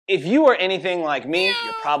If you are anything like me,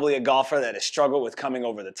 you're probably a golfer that has struggled with coming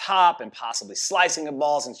over the top and possibly slicing a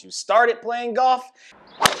ball since you started playing golf.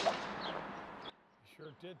 Sure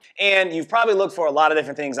did. And you've probably looked for a lot of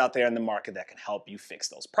different things out there in the market that can help you fix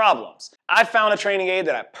those problems. I found a training aid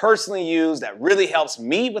that I personally use that really helps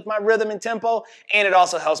me with my rhythm and tempo, and it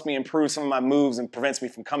also helps me improve some of my moves and prevents me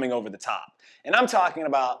from coming over the top. And I'm talking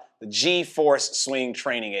about the G-Force Swing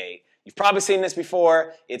Training Aid. You've probably seen this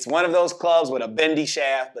before. It's one of those clubs with a bendy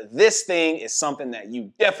shaft, but this thing is something that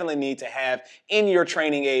you definitely need to have in your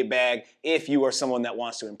training aid bag if you are someone that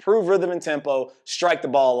wants to improve rhythm and tempo, strike the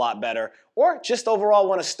ball a lot better, or just overall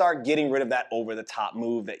want to start getting rid of that over-the-top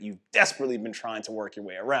move that you've desperately been trying to work your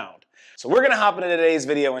way around. So we're going to hop into today's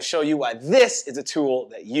video and show you why this is a tool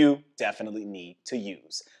that you definitely need to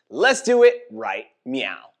use. Let's do it right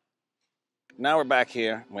meow. Now we're back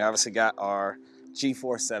here. We obviously got our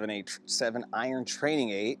G-Force 7 iron training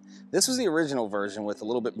aid. This was the original version with a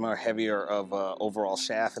little bit more heavier of overall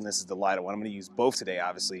shaft, and this is the lighter one. I'm going to use both today,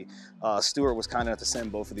 obviously. Stuart was kind enough to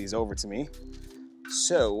send both of these over to me.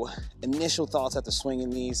 So, initial thoughts after swinging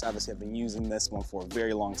these, obviously I've been using this one for a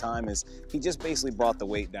very long time, is he just basically brought the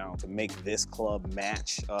weight down to make this club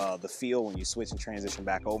match the feel when you switch and transition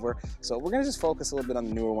back over. So we're gonna just focus a little bit on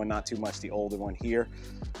the newer one, not too much the older one here.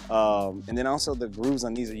 And then also the grooves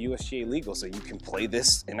on these are USGA legal, so you can play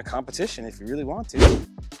this in a competition if you really want to.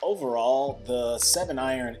 Overall, the 7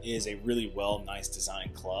 iron is a really nice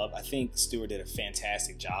designed club. I think Stuart did a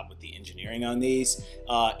fantastic job with the engineering on these.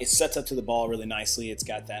 It sets up to the ball really nicely. It's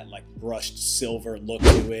got that like brushed silver look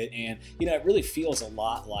to it, and you know, it really feels a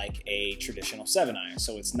lot like a traditional 7 iron,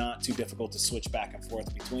 so it's not too difficult to switch back and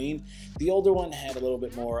forth between. The older one had a little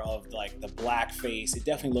bit more of like the black face. It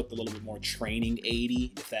definitely looked a little bit more training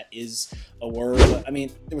aidy, if that is a word, but I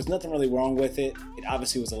mean, there was nothing really wrong with it. It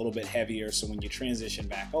obviously was a little bit heavier, so when you transition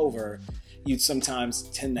back over, you'd sometimes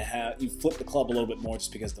tend to you flip the club a little bit more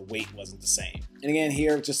just because the weight wasn't the same. And again,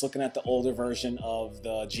 here, just looking at the older version of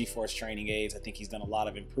the G-Force training aids, I think he's done a lot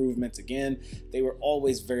of improvements. Again, they were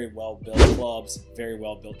always very well built clubs, very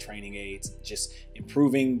well built training aids, just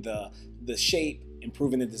improving the shape,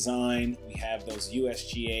 improving the design. We have those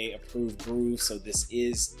USGA approved grooves, so this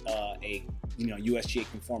is a USGA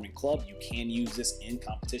conforming club. You can use this in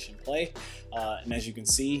competition play, and as you can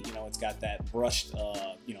see, it's got that brushed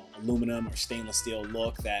aluminum or stainless steel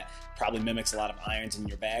look that probably mimics a lot of irons in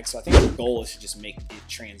your bag. So I think the goal is to just make it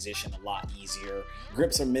transition a lot easier.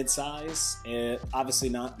 Grips are mid-size, obviously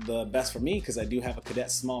not the best for me because I do have a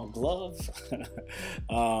cadet small glove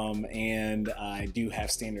and I do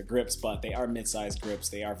have standard grips, but they are mid-size grips.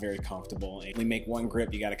 They are very comfortable, and when you make one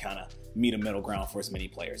grip, you got to kind of meet a middle ground for as many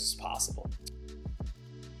players as possible.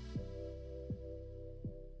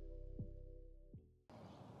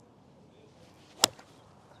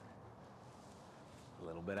 A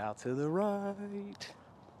little bit out to the right.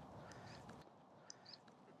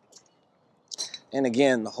 And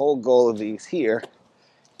again, the whole goal of these here,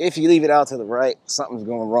 if you leave it out to the right, something's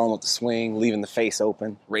going wrong with the swing, leaving the face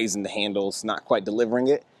open, raising the handles, not quite delivering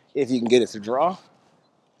it. If you can get it to draw,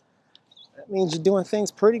 that means you're doing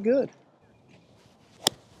things pretty good.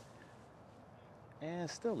 And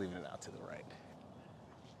still leaving it out to the right.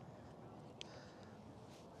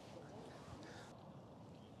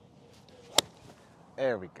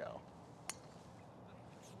 There we go.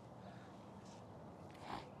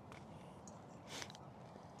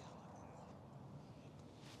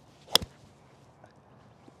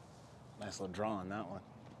 Nice little draw on that one.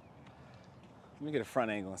 Let me get a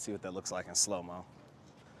front angle and see what that looks like in slow-mo.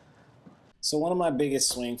 So one of my biggest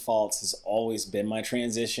swing faults has always been my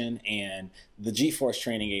transition, and the G-Force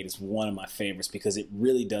training aid is one of my favorites because it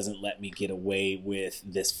really doesn't let me get away with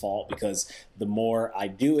this fault, because the more I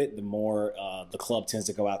do it, the more the club tends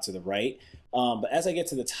to go out to the right. But as I get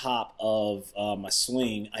to the top of my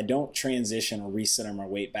swing, I don't transition or recenter my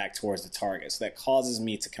weight back towards the target. So that causes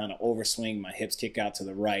me to kind of overswing, my hips kick out to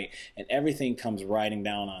the right, and everything comes riding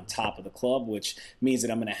down on top of the club, which means that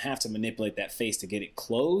I'm going to have to manipulate that face to get it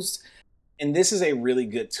closed. And this is a really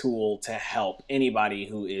good tool to help anybody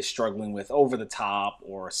who is struggling with over the top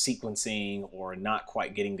or sequencing or not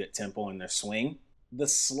quite getting good tempo in their swing. The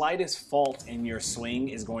slightest fault in your swing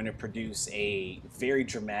is going to produce a very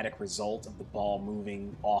dramatic result of the ball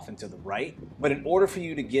moving off and to the right. But in order for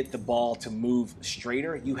you to get the ball to move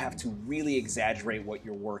straighter, you have to really exaggerate what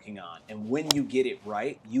you're working on. And when you get it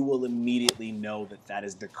right, you will immediately know that that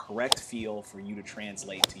is the correct feel for you to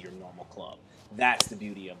translate to your normal club. That's the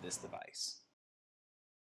beauty of this device.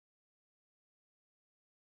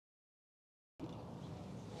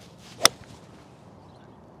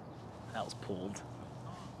 That was pulled.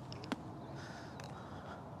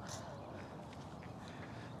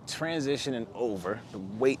 transition and over, the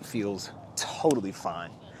weight feels totally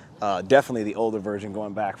fine. Definitely the older version,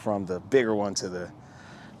 going back from the bigger one to the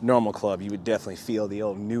normal club, you would definitely feel the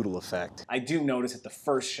old noodle effect. I do notice that the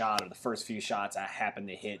first shot or the first few shots I happen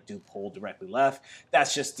to hit do pull directly left.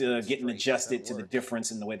 That's just getting adjusted to the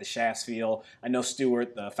difference in the way the shafts feel. I know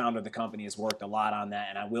Stuart, the founder of the company, has worked a lot on that,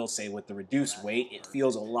 and I will say with the reduced weight, it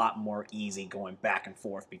feels a lot more easy going back and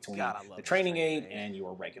forth between the training aid and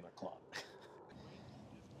your regular club.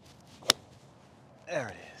 There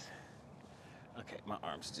it is. Okay, my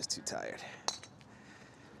arms are just too tired.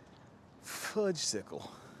 Fudge sickle.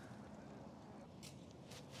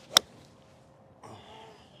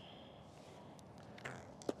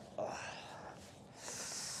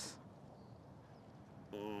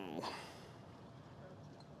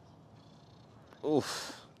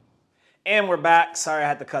 Oof. And we're back. Sorry I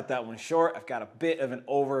had to cut that one short. I've got a bit of an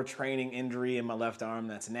overtraining injury in my left arm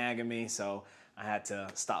that's nagging me, so I had to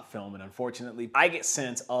stop filming, unfortunately. I get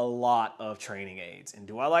sent a lot of training aids. And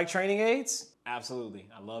do I like training aids? Absolutely.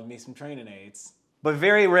 I love me some training aids. But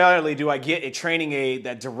very rarely do I get a training aid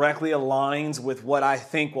that directly aligns with what I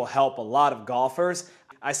think will help a lot of golfers.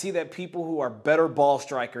 I see that people who are better ball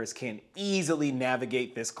strikers can easily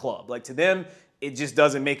navigate this club. Like, to them, it just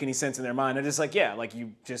doesn't make any sense in their mind. They're just like, yeah, like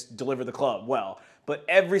you just deliver the club well. But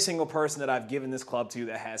every single person that I've given this club to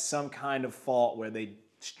that has some kind of fault where they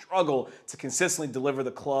struggle to consistently deliver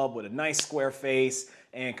the club with a nice square face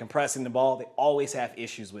and compressing the ball, they always have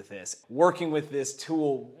issues with this. Working with this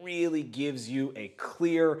tool really gives you a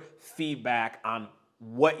clear feedback on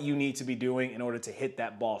what you need to be doing in order to hit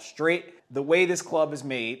that ball straight. The way this club is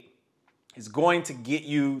made is going to get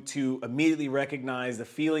you to immediately recognize the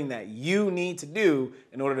feeling that you need to do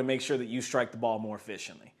in order to make sure that you strike the ball more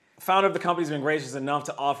efficiently. The founder of the company has been gracious enough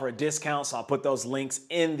to offer a discount, so I'll put those links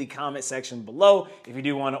in the comment section below. If you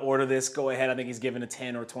do want to order this, go ahead. I think he's giving a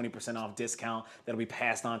 10 or 20% off discount that'll be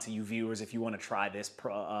passed on to you viewers if you want to try this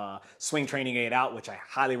swing training aid out, which I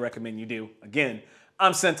highly recommend you do. Again,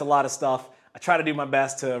 I'm sent a lot of stuff. I try to do my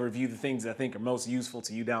best to review the things that I think are most useful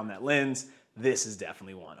to you down that lens. This is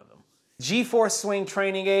definitely one of them. G-Force Swing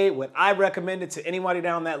Training Aid, would I recommend it to anybody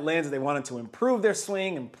down that lens if they wanted to improve their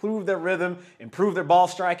swing, improve their rhythm, improve their ball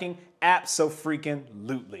striking?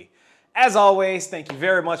 Abso-freaking-lutely. As always, thank you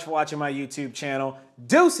very much for watching my YouTube channel.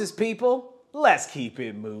 Deuces, people. Let's keep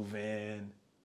it moving.